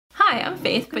Hi, I'm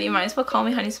Faith, but you might as well call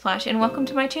me Honeysplash, and welcome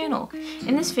to my channel.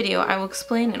 In this video, I will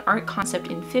explain an art concept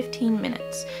in 15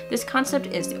 minutes. This concept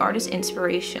is the artist's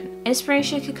inspiration.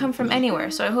 Inspiration could come from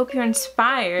anywhere, so I hope you're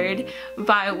inspired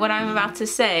by what I'm about to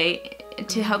say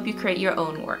to help you create your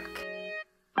own work.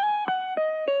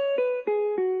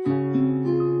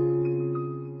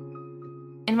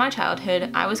 In my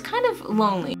childhood, I was kind of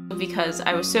lonely because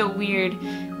I was so weird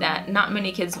that not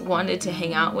many kids wanted to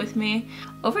hang out with me.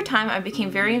 Over time, I became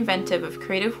very inventive of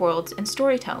creative worlds and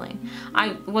storytelling.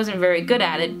 I wasn't very good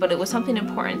at it, but it was something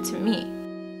important to me.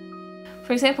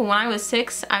 For example, when I was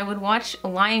 6, I would watch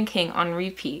Lion King on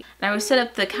repeat. And I would set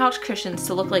up the couch cushions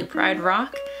to look like Pride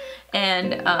Rock,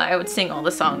 and I would sing all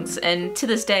the songs. And to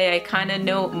this day, I kind of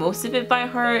know most of it by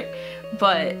heart,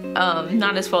 but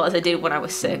not as well as I did when I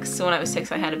was 6. So when I was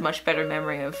 6, I had a much better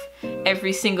memory of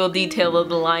every single detail of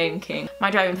The Lion King.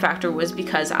 My driving factor was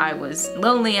because I was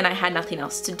lonely and I had nothing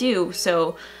else to do,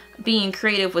 so being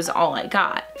creative was all I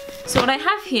got. So what I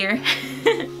have here,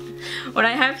 what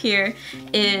I have here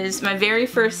is my very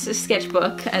first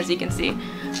sketchbook, as you can see.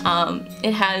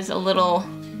 It has a little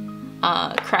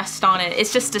crest on it.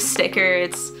 It's just a sticker.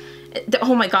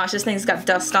 Oh my gosh, this thing's got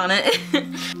dust on it.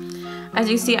 As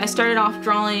you see, I started off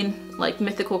drawing like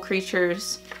mythical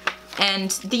creatures, and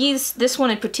this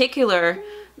one in particular,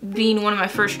 being one of my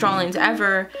first drawings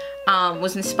ever,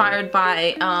 was inspired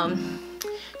by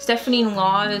Stephanie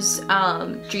Law's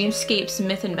Dreamscapes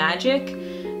Myth and Magic.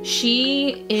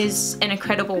 She is an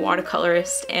incredible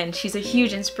watercolorist and she's a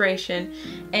huge inspiration,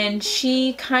 and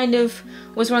she kind of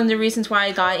was one of the reasons why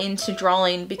I got into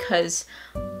drawing, because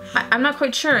I'm not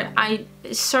quite sure. I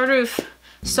sort of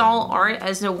saw art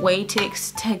as a way to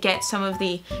get some of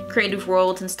the creative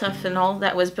worlds and stuff and all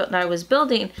that I was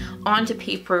building onto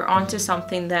paper, onto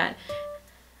something that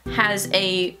has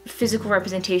a physical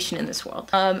representation in this world.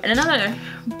 And another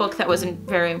book that wasn't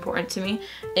very important to me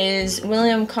is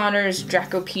William Connor's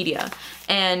Dracopedia,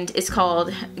 and it's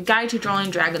called Guide to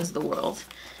Drawing Dragons of the World.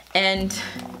 And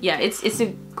yeah, it's a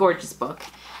gorgeous book.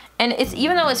 And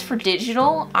even though it's for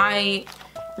digital, I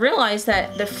realized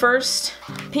that the first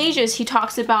pages he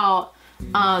talks about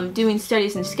doing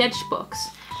studies in sketchbooks,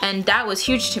 and that was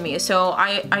huge to me. So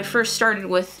I first started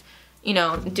with, you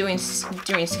know, doing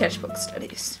sketchbook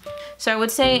studies. So I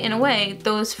would say, in a way,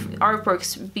 those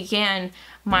artworks began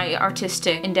my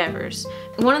artistic endeavors.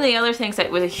 One of the other things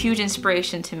that was a huge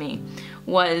inspiration to me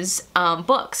was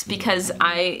books, because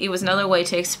it was another way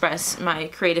to express my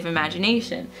creative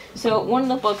imagination. So one of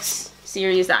the books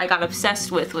series that I got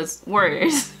obsessed with was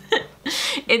Warriors.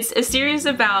 It's a series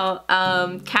about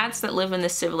cats that live in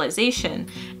this civilization.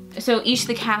 So each of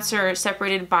the cats are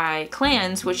separated by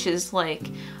clans, which is like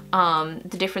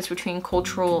the difference between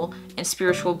cultural and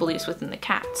spiritual beliefs within the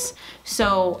cats.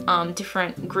 So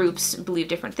different groups believe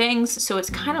different things, so it's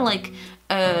kind of like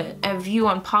a view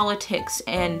on politics,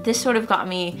 and this sort of got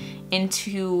me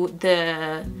into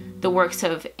the works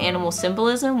of animal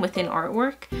symbolism within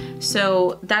artwork.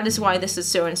 So that is why this is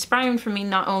so inspiring for me.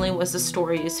 Not only was the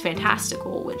story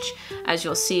fantastical, which, as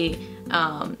you'll see,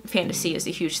 fantasy is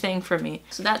a huge thing for me.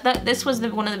 So this was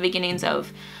one of the beginnings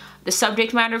of the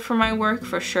subject matter for my work,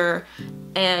 for sure,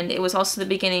 and it was also the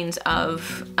beginnings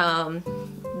of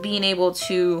being able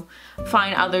to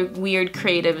find other weird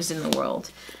creatives in the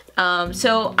world.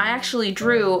 So I actually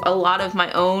drew a lot of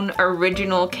my own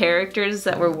original characters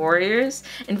that were warriors.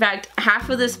 In fact, half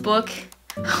of this book,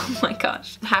 oh my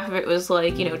gosh, half of it was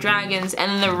like, you know, dragons, and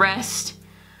then the rest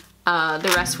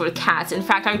were cats. In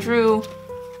fact, I drew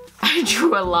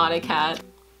a lot of cats.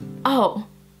 Oh,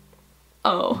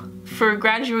 for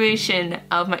graduation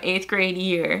of my 8th grade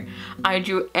year, I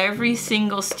drew every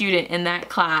single student in that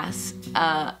class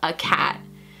a cat,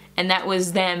 and that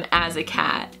was them as a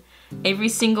cat. Every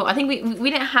single, I think we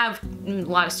didn't have a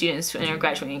lot of students in our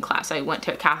graduating class. I went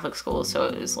to a Catholic school, so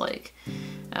it was like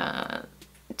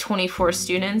 24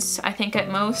 students, I think, at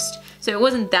most. So it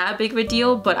wasn't that big of a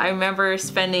deal, but I remember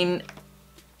spending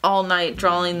all night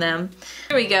drawing them.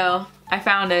 Here we go, I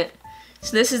found it.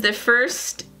 So this is the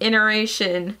first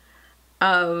iteration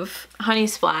of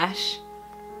Honeysplash.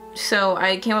 So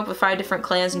I came up with 5 different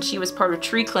clans, and she was part of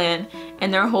Tree Clan,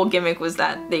 and their whole gimmick was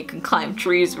that they could climb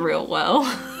trees real well.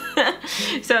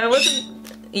 So I wasn't,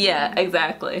 yeah,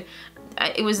 exactly.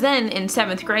 It was then in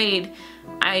 7th grade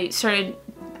I started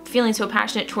feeling so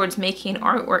passionate towards making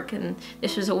artwork, and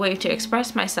this was a way to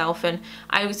express myself, and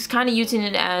I was kind of using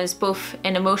it as both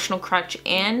an emotional crutch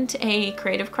and a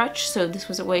creative crutch. So this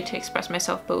was a way to express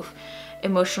myself both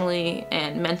emotionally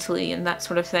and mentally and that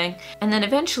sort of thing. And then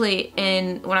eventually,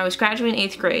 when I was graduating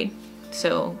 8th grade,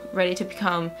 so ready to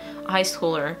become a high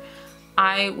schooler,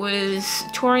 I was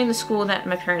touring the school that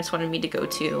my parents wanted me to go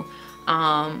to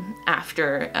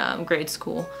after grade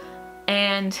school,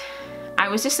 and I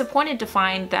was disappointed to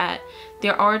find that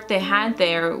the art they had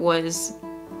there was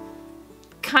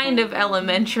kind of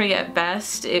elementary at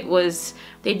best. It was,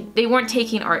 they weren't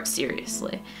taking art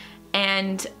seriously.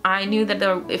 And I knew that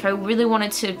if I really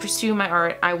wanted to pursue my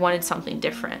art, I wanted something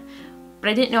different. But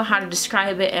I didn't know how to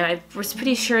describe it, and I was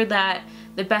pretty sure that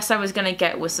the best I was gonna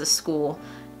get was a school.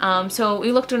 So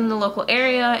we looked in the local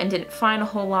area and didn't find a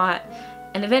whole lot.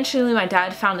 And eventually my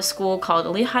dad found a school called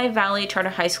Lehigh Valley Charter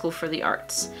High School for the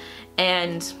Arts.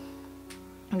 And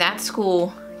that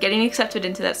school, getting accepted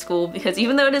into that school, because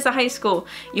even though it is a high school,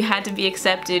 you had to be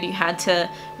accepted, you had to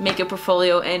make a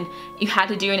portfolio, and you had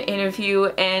to do an interview,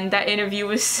 and that interview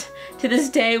was, to this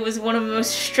day, was one of the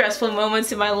most stressful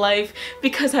moments in my life,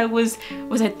 because I was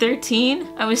I 13?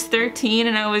 I was 13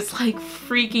 and I was like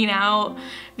freaking out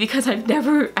because I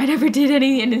never did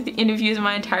any interviews in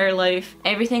my entire life.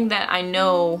 Everything that I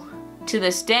know to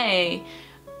this day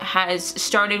has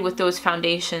started with those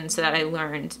foundations that I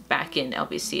learned back in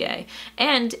LBCA.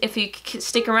 And if you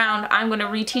stick around, I'm going to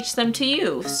reteach them to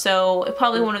you. So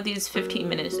probably one of these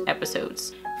 15-minute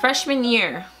episodes. Freshman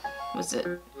year was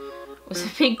a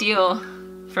big deal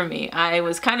for me. I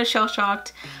was kind of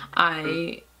shell-shocked.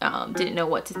 I didn't know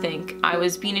what to think. I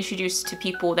was being introduced to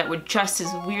people that were just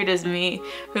as weird as me.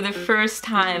 For the first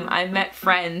time, I met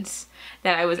friends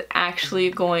that I was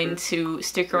actually going to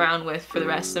stick around with for the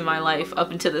rest of my life up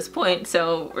until this point,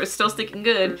 so we're still sticking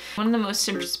good. One of the most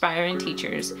inspiring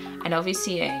teachers at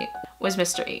LVCA was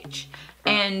Mr. H.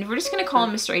 And we're just gonna call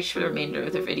him Mr. H for the remainder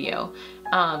of the video.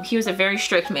 He was a very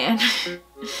strict man,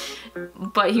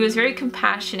 but he was very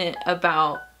compassionate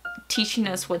about teaching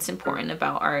us what's important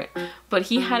about art, but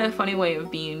he had a funny way of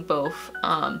being both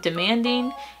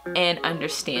demanding and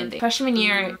understanding. Freshman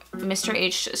year, Mr.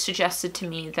 H suggested to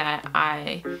me that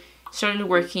I started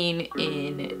working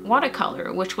in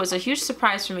watercolor, which was a huge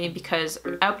surprise for me because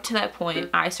up to that point,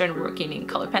 I started working in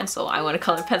color pencil. I wanted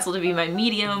color pencil to be my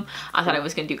medium. I thought I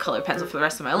was gonna do color pencil for the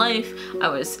rest of my life. I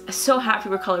was so happy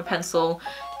with color pencil,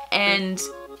 and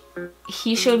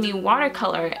he showed me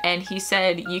watercolor and he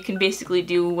said you can basically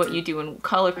do what you do in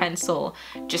color pencil,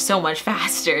 just so much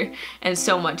faster and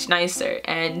so much nicer.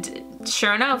 And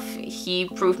sure enough, he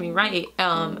proved me right.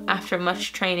 After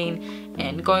much training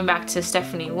and going back to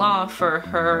Stephanie Law for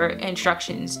her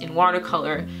instructions in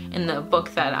watercolor in the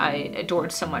book that I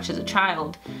adored so much as a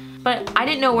child. But I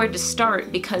didn't know where to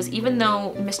start, because even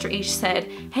though Mr. H said,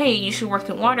 hey, you should work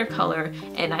in watercolor,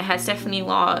 and I had Stephanie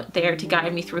Law there to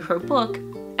guide me through her book,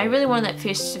 I really wanted that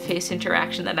face-to-face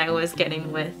interaction that I was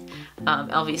getting with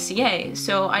LVCA.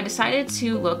 So I decided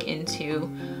to look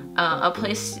into a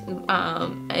place,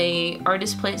 a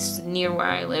artist place near where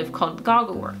I live called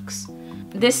Goggle Works.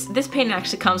 This painting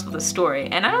actually comes with a story,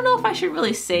 and I don't know if I should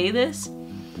really say this,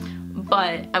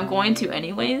 but I'm going to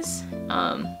anyways.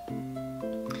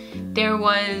 There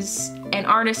was an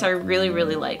artist I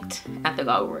really liked at the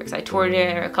Goggle Works. I toured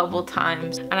there a couple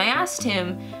times, and I asked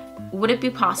him, would it be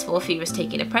possible if he was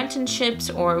taking apprenticeships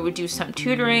or would do some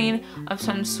tutoring of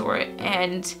some sort?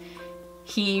 And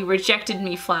he rejected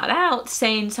me flat out,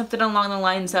 saying something along the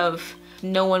lines of,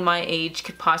 no one my age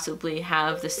could possibly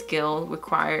have the skill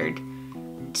required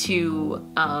to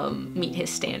meet his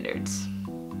standards.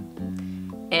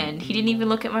 And he didn't even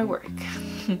look at my work.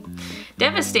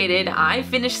 Devastated, I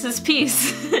finished this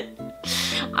piece.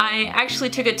 I actually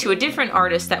took it to a different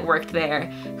artist that worked there,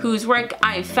 whose work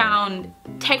I found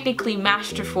technically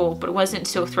masterful, but wasn't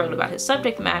so thrilled about his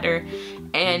subject matter.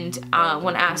 And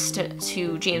when asked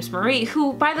to James Marie,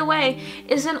 who, by the way,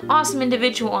 is an awesome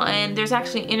individual, and there's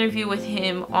actually an interview with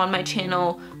him on my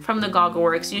channel from the Goggle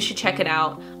Works. You should check it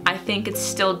out. I think it's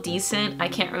still decent. I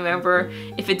can't remember.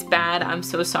 If it's bad, I'm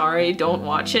so sorry. Don't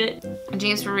watch it.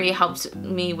 James Marie helped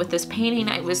me with this painting.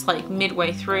 I was like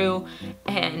midway through,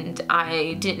 and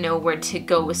I didn't know where to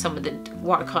go with some of the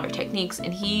watercolor techniques,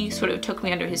 and he sort of took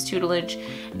me under his tutelage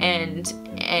and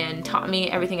taught me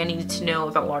everything I needed to know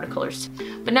about watercolors.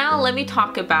 But now let me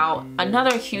talk about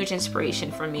another huge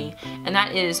inspiration for me, and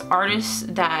that is artists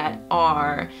that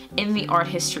are in the art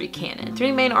history canon.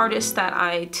 Three main artists that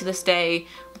I, to this day,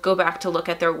 go back to look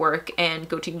at their work and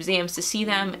go to museums to see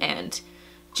them and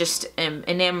just am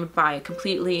enamored by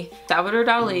completely. Salvador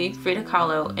Dali, Frida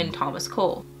Kahlo, and Thomas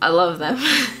Cole. I love them.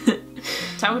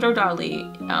 Salvador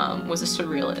Dali was a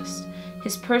surrealist.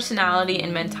 His personality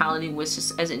and mentality was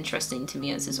just as interesting to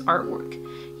me as his artwork.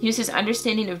 He used his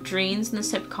understanding of dreams and the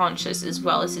subconscious as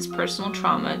well as his personal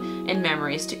trauma and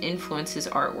memories to influence his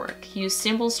artwork. He used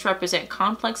symbols to represent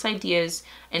complex ideas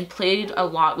and played a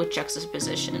lot with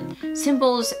juxtaposition.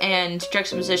 Symbols and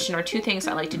juxtaposition are two things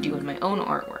I like to do in my own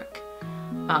artwork.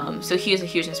 So he is a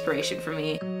huge inspiration for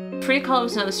me. Frida Kahlo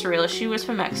was another surrealist. She was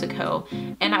from Mexico,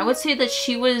 and I would say that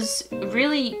she was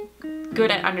really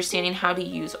good at understanding how to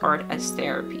use art as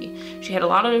therapy. She had a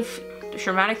lot of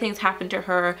traumatic things happen to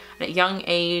her at a young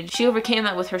age. She overcame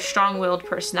that with her strong-willed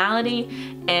personality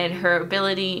and her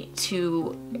ability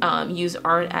to use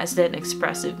art as an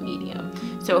expressive medium.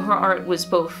 So her art was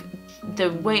both,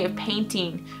 the way of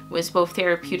painting was both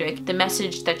therapeutic. The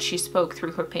message that she spoke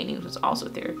through her paintings was also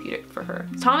therapeutic for her.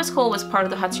 Thomas Cole was part of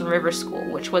the Hudson River School,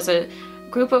 which was a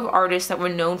group of artists that were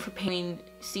known for painting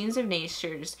scenes of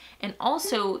natures and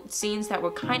also scenes that were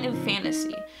kind of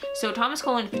fantasy. So Thomas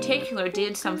Cole in particular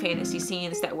did some fantasy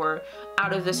scenes that were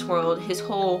out of this world. His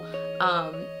whole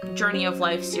Journey of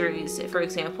Life series, for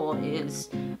example, is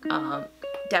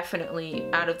definitely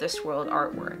out of this world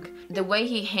artwork. The way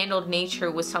he handled nature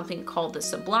was something called the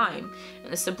sublime.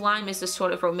 And the sublime is a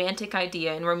sort of romantic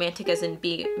idea, and romantic as in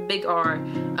big R,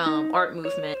 art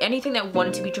movement. Anything that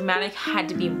wanted to be dramatic had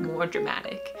to be more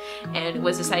dramatic. And it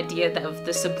was this idea of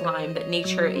the sublime, that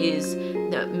nature is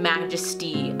the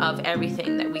majesty of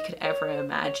everything that we could ever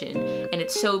imagine. And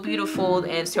it's so beautiful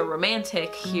and so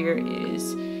romantic. Here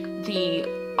is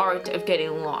the art of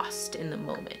getting lost in the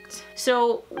moment.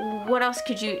 So what else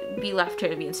could you be left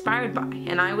to be inspired by?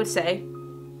 And I would say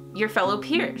your fellow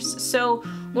peers. So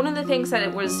one of the things that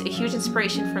it was a huge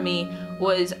inspiration for me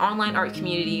was online art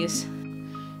communities.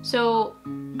 So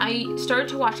I started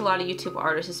to watch a lot of YouTube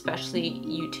artists, especially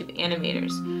YouTube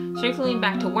animators. Circling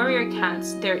back to Warrior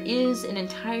Cats, there is an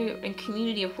entire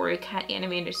community of Warrior Cat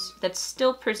animators that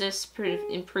still persists,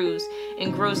 improves,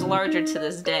 and grows larger to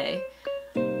this day.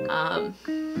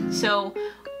 So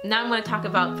now I'm going to talk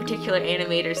about particular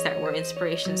animators that were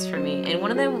inspirations for me, and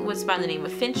one of them was by the name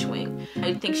of Finchwing.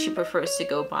 I think she prefers to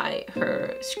go by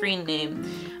her screen name,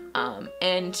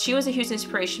 and she was a huge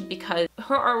inspiration because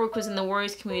her artwork was in the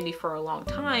Warriors community for a long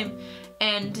time,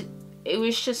 and it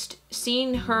was just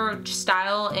seeing her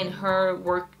style and her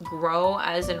work grow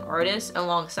as an artist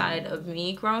alongside of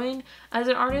me growing as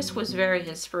an artist was very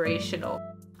inspirational.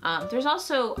 There's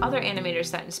also other animators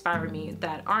that inspire me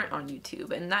that aren't on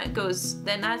YouTube, and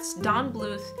that's Don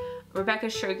Bluth,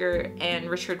 Rebecca Sugar, and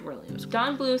Richard Williams.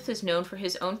 Don Bluth is known for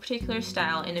his own particular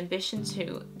style and ambition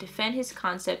to defend his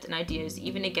concept and ideas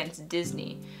even against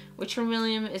Disney. Richard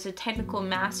Williams is a technical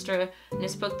master, and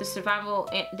his book, The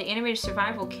Animator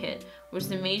Survival Kit, was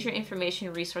the major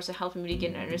information resource that helped me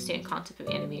begin to understand concept of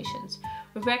animations.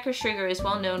 Rebecca Sugar is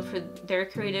well known for their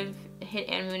creative hit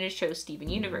animated show Steven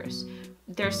Universe.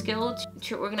 Their skill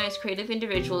to organize creative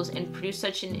individuals and produce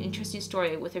such an interesting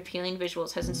story with appealing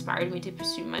visuals has inspired me to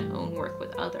pursue my own work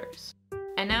with others.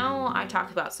 And now I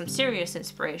talk about some serious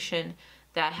inspiration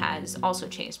that has also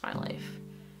changed my life.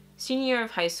 Senior year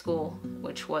of high school,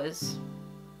 which was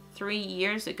 3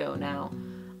 years ago now,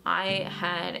 I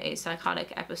had a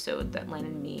psychotic episode that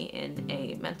landed me in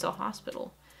a mental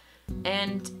hospital.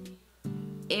 And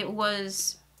it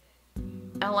was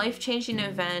a life-changing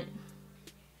event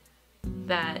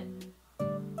that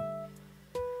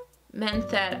meant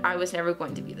that I was never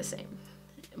going to be the same.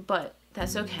 But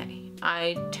that's okay.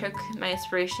 I took my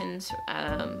inspirations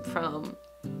from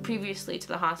previously to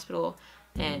the hospital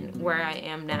and where I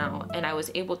am now, and I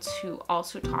was able to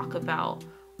also talk about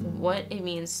what it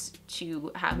means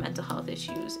to have mental health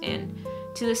issues, and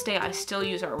to this day I still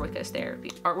use artwork as therapy.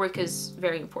 Artwork is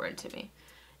very important to me.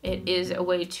 It is a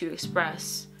way to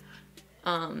express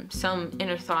some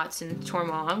inner thoughts and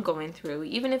turmoil I'm going through.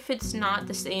 Even if it's not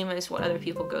the same as what other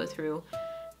people go through,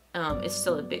 it's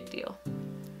still a big deal.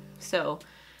 So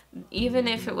even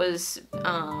if it was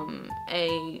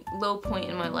a low point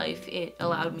in my life, it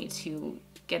allowed me to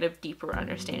get a deeper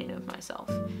understanding of myself.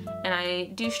 And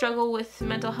I do struggle with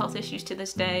mental health issues to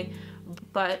this day,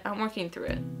 but I'm working through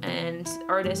it, and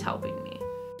art is helping me.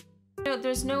 You know,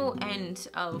 there's no end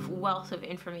of wealth of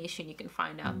information you can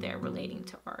find out there relating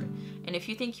to art. And if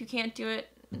you think you can't do it,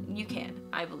 you can.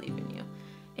 I believe in you.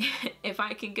 If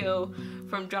I can go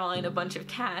from drawing a bunch of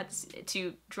cats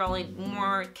to drawing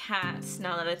more cats,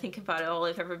 now that I think about it, all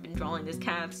I've ever been drawing is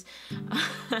cats,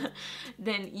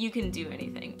 then you can do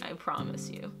anything, I promise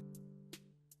you.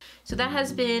 So that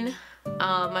has been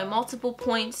my multiple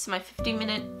points, my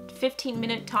 15-minute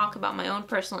 15-minute talk about my own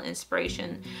personal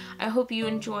inspiration. I hope you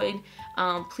enjoyed.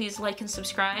 Please like and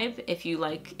subscribe if you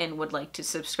like and would like to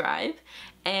subscribe.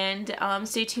 And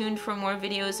stay tuned for more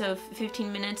videos of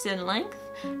 15 minutes in length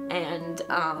and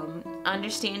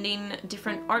understanding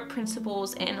different art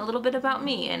principles and a little bit about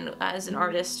me and as an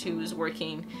artist who's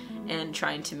working and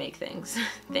trying to make things.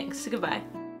 Thanks. Goodbye.